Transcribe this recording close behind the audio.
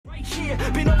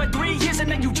here. Been over 3 years and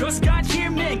now you just got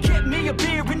here. Man, get me a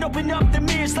beer and open up the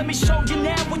mirrors. Let me show you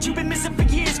now what you've been missing for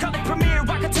years. Call it premiere.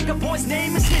 I can take a boy's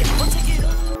name and slip.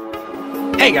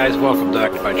 Hey guys, welcome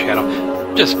back to my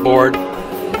channel. Just bored,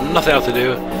 nothing else to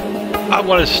do. I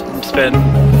want to spend,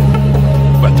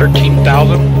 what,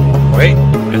 13,000? Wait,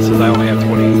 it says I only have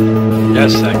 20.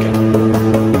 Just a second.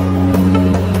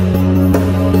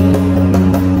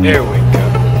 There we go.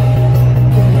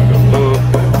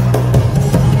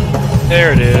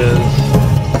 There it is.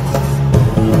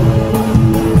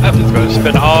 I'm just going to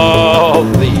spend all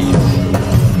these.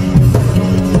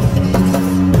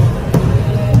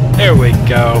 There we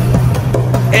go.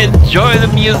 Enjoy the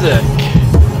music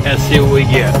and see what we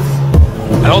get.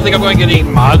 I don't think I'm going to get any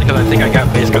mods because I think I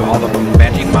got basically all the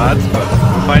Banshee mods, but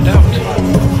we'll find out.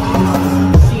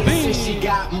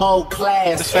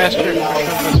 It's faster. I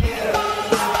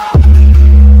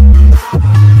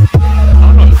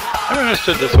don't know. I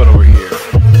understood this one over here.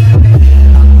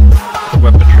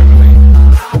 Weapon trimming.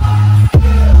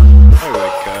 There we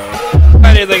go.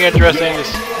 Anything interesting?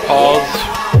 Just pause.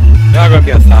 Now I'm going to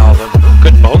be 1,000.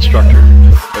 Good bone structure.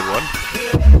 Good one.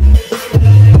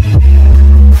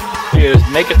 You just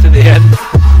make it to the end.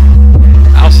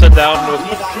 I'll sit down with...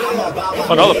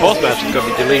 Oh no, the postmaster's going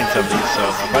to be deleting some of these, so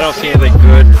if I don't see anything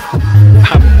good,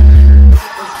 I'm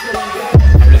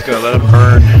just going to let them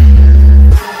burn.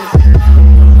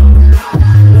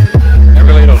 I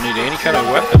really don't need any kind of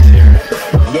weapons here.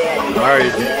 I'm already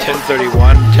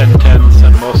 1031, 1010s,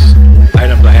 and most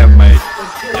items I have in my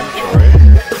inventory.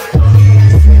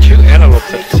 2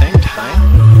 antelopes at the same time.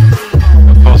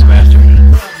 A postmaster.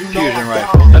 Fusion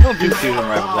rifles. I don't do fusion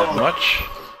rifles that much.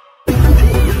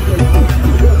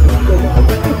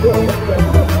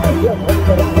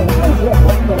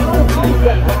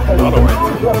 Auto rifle.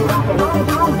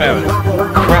 I have a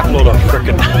crap load of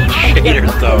frickin'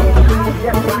 shaders though.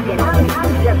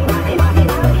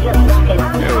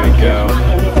 There we go.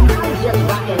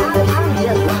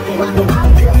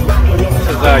 This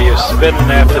is how you spend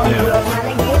an afternoon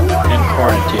in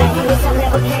quarantine.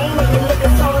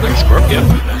 Like Scorpion,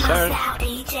 that's hard.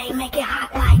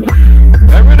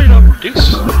 I really don't do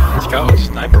scout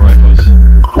sniper rifles.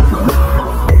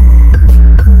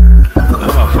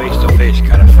 I'm a face-to-face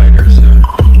kind of fighter, so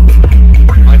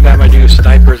only time I do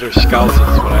snipers or scouts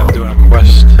is when I'm doing a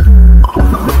quest.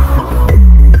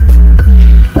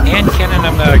 And cannon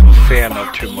I'm not a fan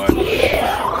of too much.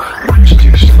 It's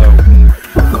too slow.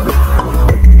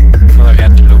 Another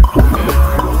antelope.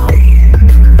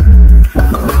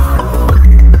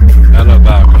 Another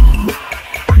falcon.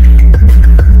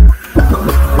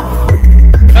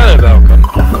 Another falcon.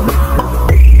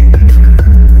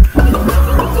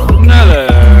 Another...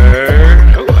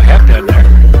 Oh, I have that there.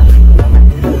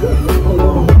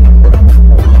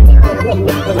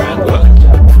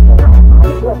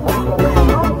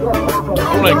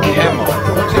 Stolen camo.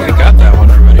 I think I got that one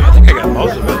already. I think I got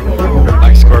most of it.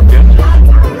 Like Scorpion.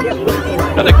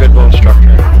 Another good bone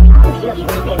structure.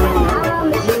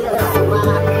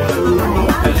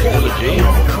 LG.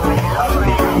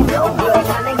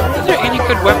 Is there any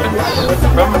good weapons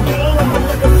from...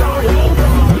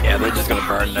 Yeah, they're just gonna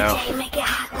burn now.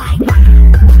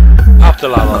 Off the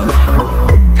lava.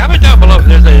 Comment down below if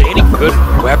there's any good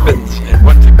weapons and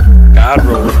what the god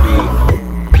roll would be,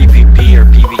 PvP or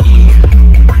PvE,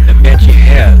 that Banshee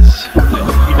has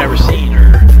that you've never seen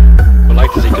or would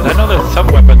like to see. Because I know there's some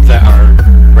weapons that are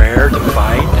rare to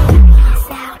find.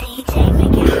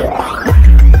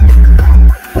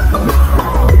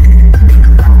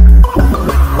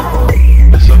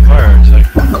 But so far, it's like...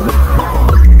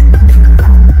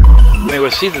 I mean,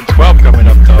 with Season 12 coming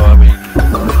up though, I mean...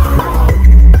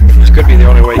 This could be the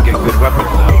only way to get good weapons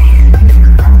though.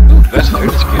 Ooh, best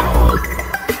food skill.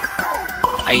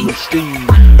 Einstein.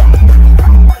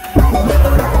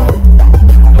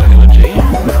 LG.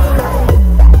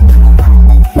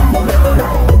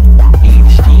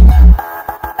 Einstein.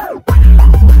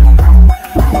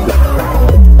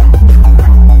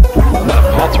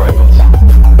 Pulse rifles.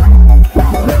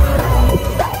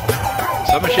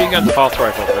 Submachine guns, pulse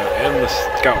rifles, and the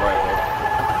scout rifle.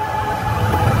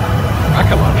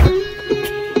 Rocket launcher.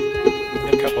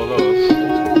 Get a couple of those.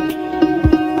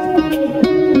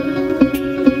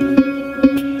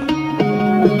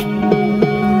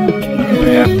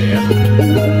 Half damn.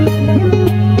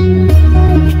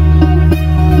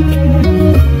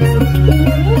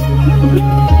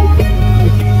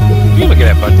 You look at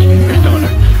that button.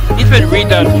 He's been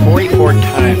redone 44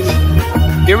 times.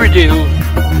 If you ever do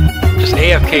just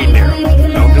AFK Nero.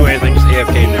 Don't do anything, just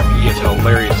AFK Nero. He is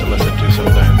hilarious to listen to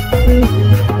sometimes.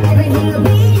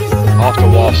 Off the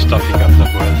wall stuff he comes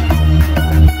up with.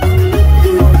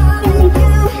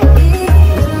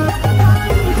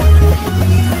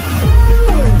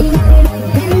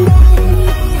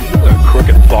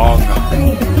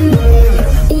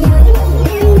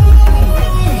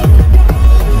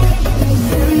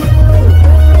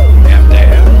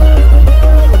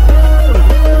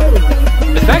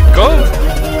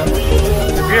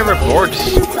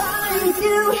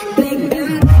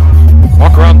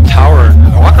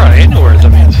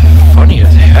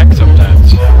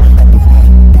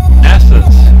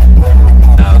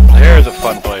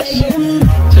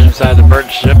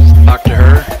 ships, talk to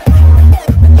her,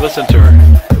 listen to her.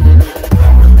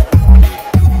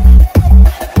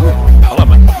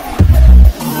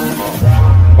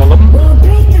 Pullman.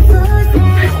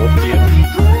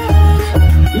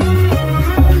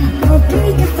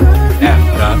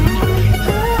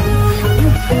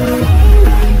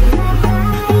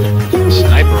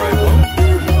 Sniper rifle.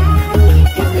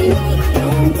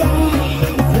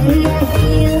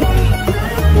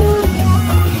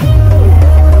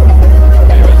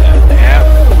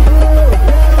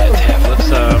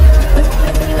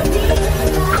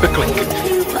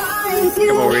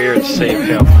 Save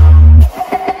him.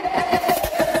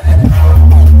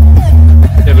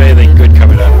 If anything good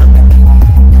coming up.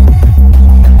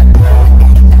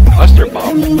 Cluster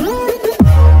bomb.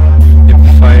 Hip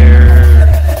fire.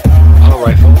 Auto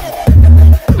rifle.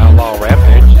 Outlaw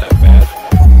rampage. Not bad.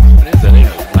 What is that? It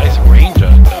has a nice range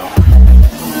on it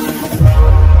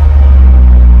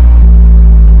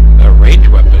though. A range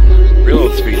weapon.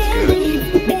 Reload speed's good.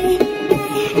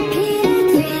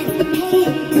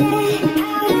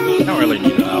 Really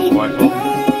need an auto rifle.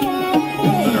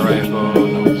 Another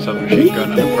rifle, submachine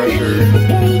gun under pressure.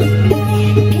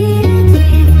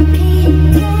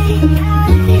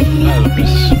 That was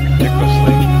just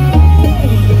ridiculously.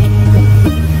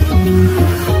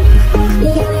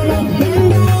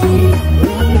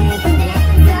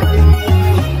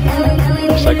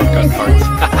 Recycled gun parts.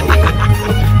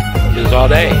 Use all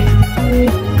day.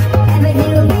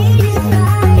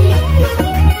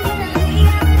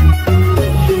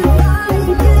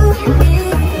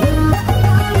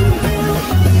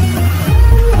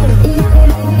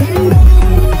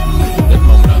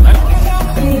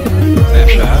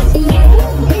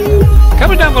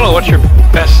 Comment down below, what's your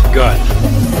best gun?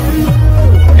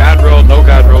 God roll, no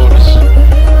God roll, just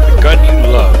the gun you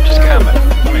love. Just comment.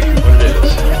 Tell me what it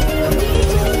is.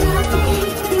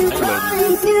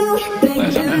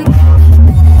 Last on that one.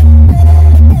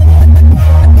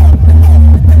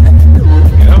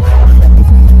 Yep.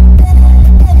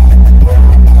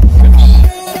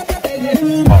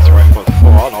 Pulsar rifle with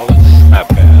 4 auto, that's not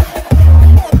bad.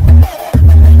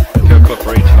 Kill clip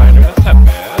rangefinder, that's not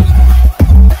bad.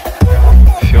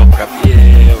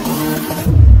 Yeah.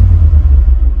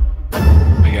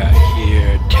 We got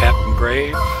here tap and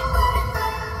grave.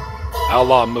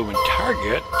 Outlaw moving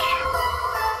target.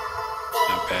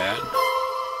 Not bad.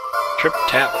 Trip,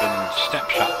 tap, and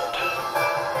snapshot.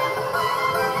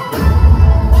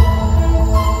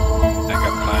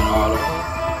 Backup plan auto.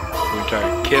 Moving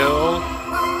target kill.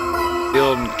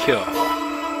 Build and kill.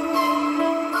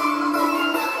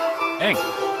 Dang.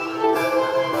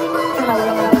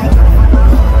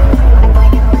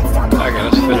 Okay,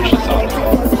 let's finish this off.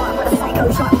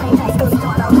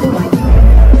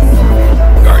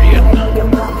 Guardian.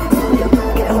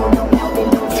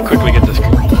 Let's quickly get this.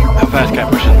 How fast can I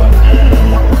push this button?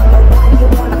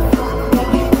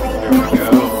 There we go.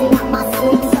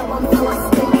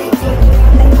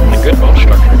 A good bolt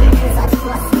structure, man.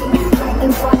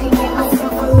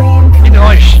 The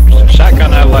only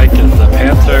shotgun I like is the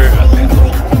Panther,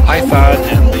 Python,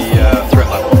 and the threat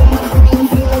level.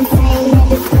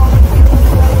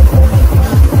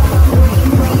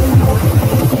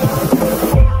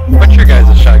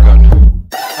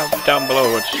 Down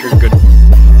below what's your good.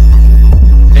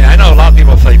 Yeah, I know a lot of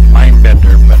people say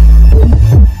Mindbender, but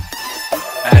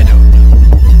I don't.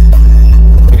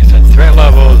 Like I said, threat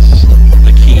level is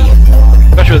the key.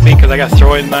 Especially with me because I got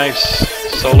throwing knives,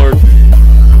 solar,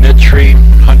 mid-tree,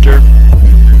 hunter.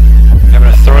 Having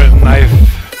a throwing knife,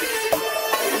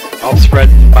 all spread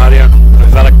body,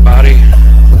 pathetic body,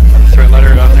 and the threat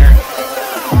letter on there.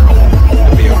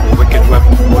 That'd be a wicked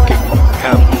weapon, wicked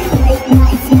combo.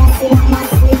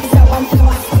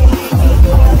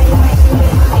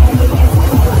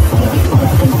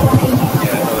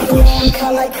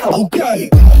 Okay.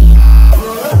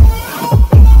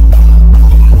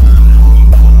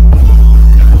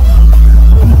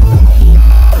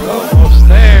 Almost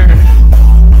there.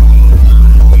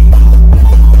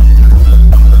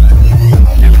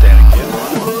 Have that again.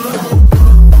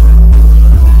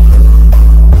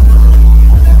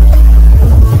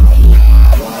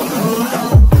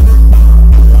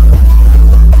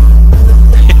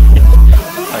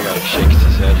 I gotta shake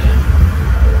his head.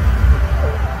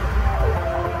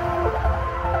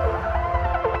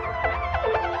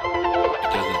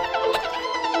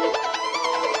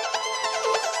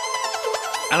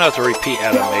 I know it's a repeat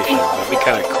animation, but it'd be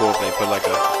kind of cool if they put like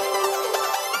a,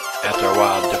 after a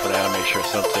while, different animation or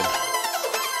something.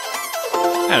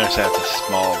 I understand it's a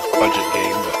small budget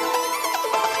game, but...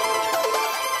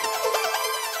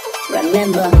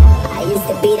 Remember.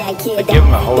 They give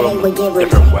them a whole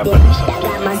different weapon or something. I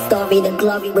got my story, the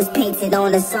glory was painted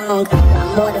on a song.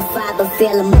 I'm mortified but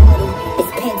feel immortal.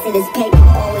 It's painted, it's paper,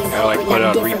 always. I like put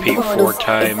on repeat 4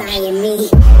 times.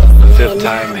 The 5th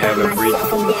time have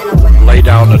it lay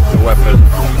down the weapon,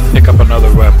 pick up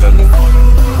another weapon,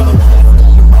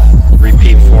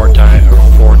 repeat 4 times.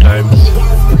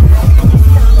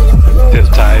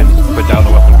 5th time, put down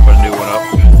the weapon, put a new one up.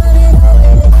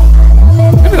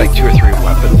 Maybe like 2 or 3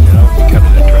 weapons, you know, it'd be kind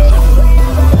of interesting.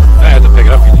 I have to pick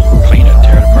it up, you can clean it,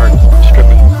 tear it apart, strip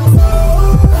it.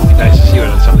 It'd be nice to see what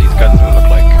some of these guns would look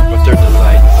like, what their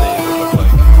designs say it would look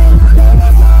like.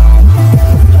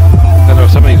 I know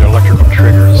some of these are electrical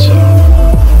triggers, so.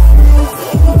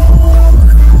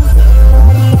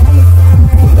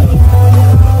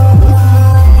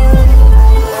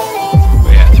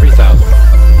 But yeah, 3,000.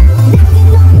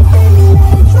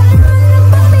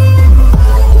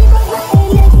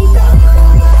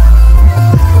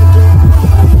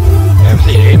 Haven't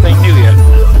seen anything new yet.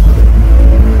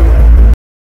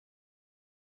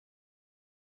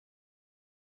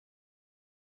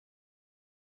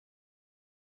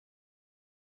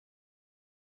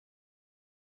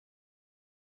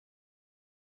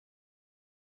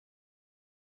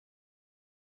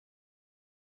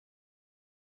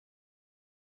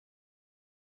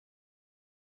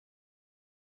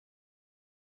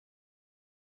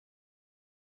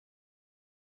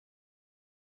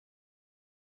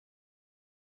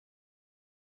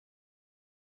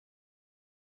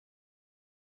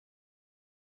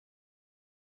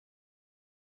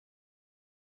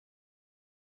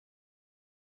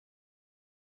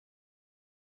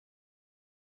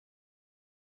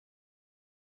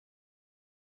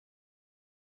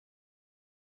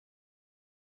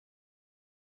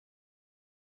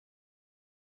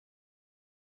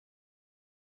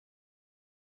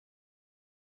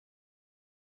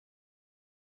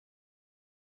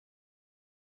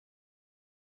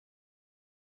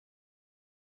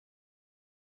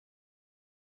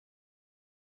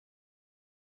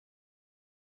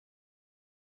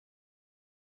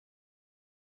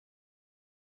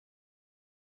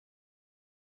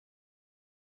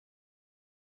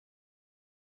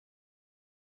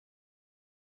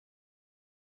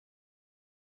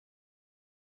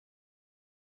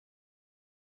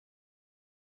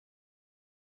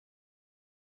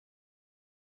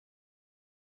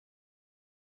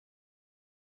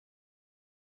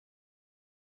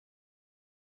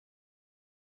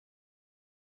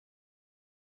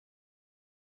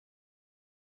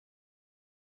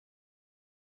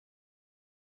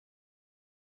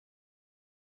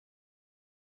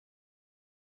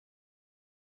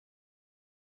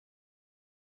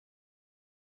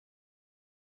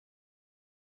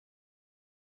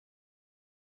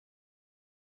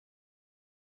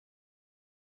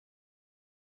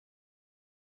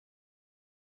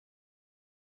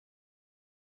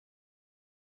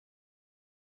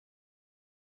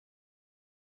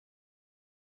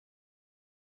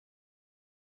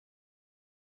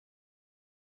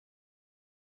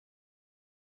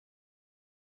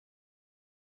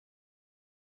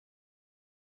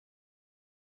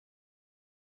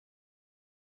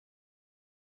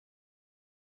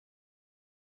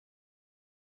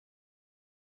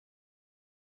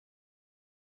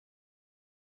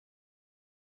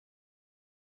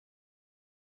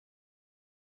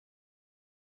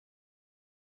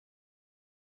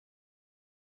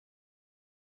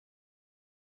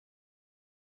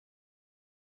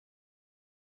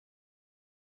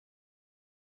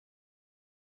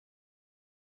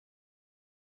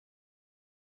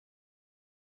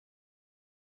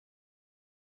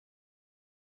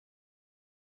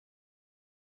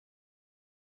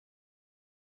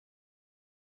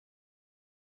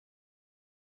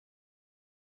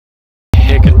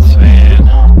 Tickets, man.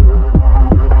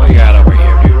 What you got over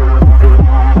here, dude?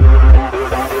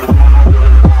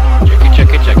 Check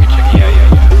it.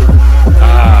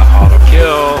 Yeah. Auto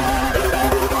kill.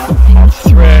 Auto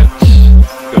threat.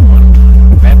 Good one.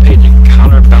 Rampage and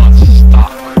counterbalance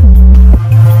stock.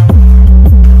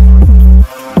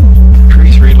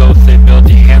 Increase reload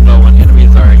stability handle when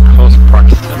enemies are in close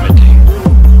proximity.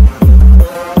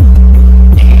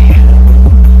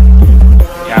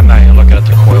 Yeah, I'm not even looking at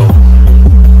the coil.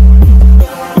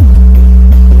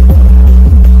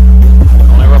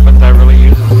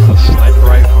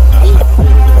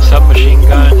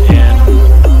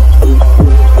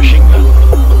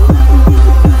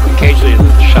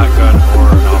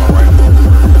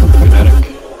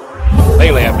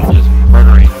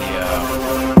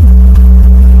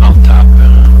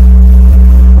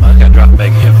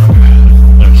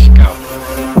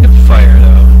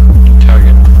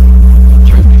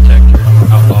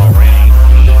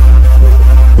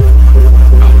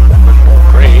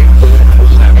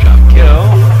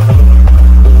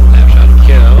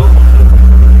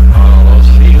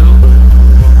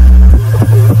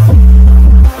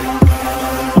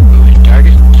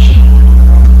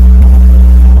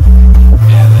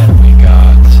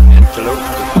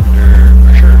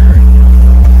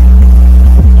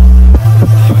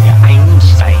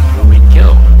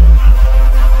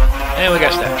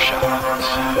 pass that shot.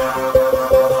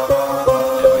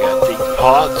 And we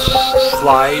got the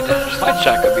slide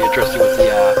shot could be interesting with the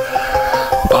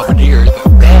bombardiers,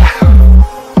 but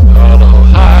hello,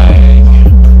 hi,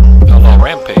 hello,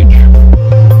 rampage.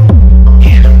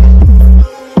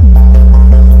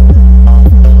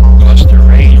 Lost the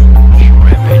range,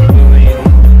 rampage moving.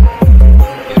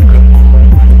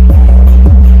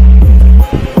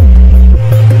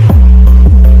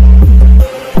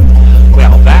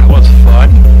 Well, that was fun.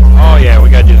 Oh yeah, we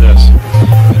gotta do this.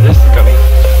 This is gonna be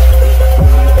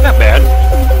not bad.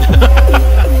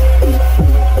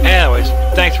 Anyways,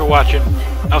 thanks for watching.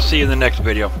 I'll see you in the next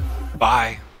video.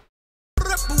 Bye.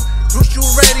 Bruce, you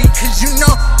ready? Cause you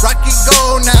know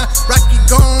RockieGO now,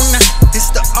 RockieGO now. It's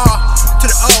the R to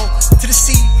the O to the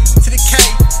C to the K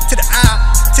to the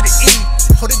I to the E.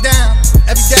 Hold it down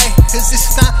every day, cause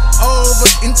it's not over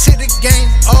until the game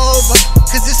over.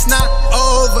 Cause it's not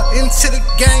over until the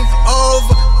game over.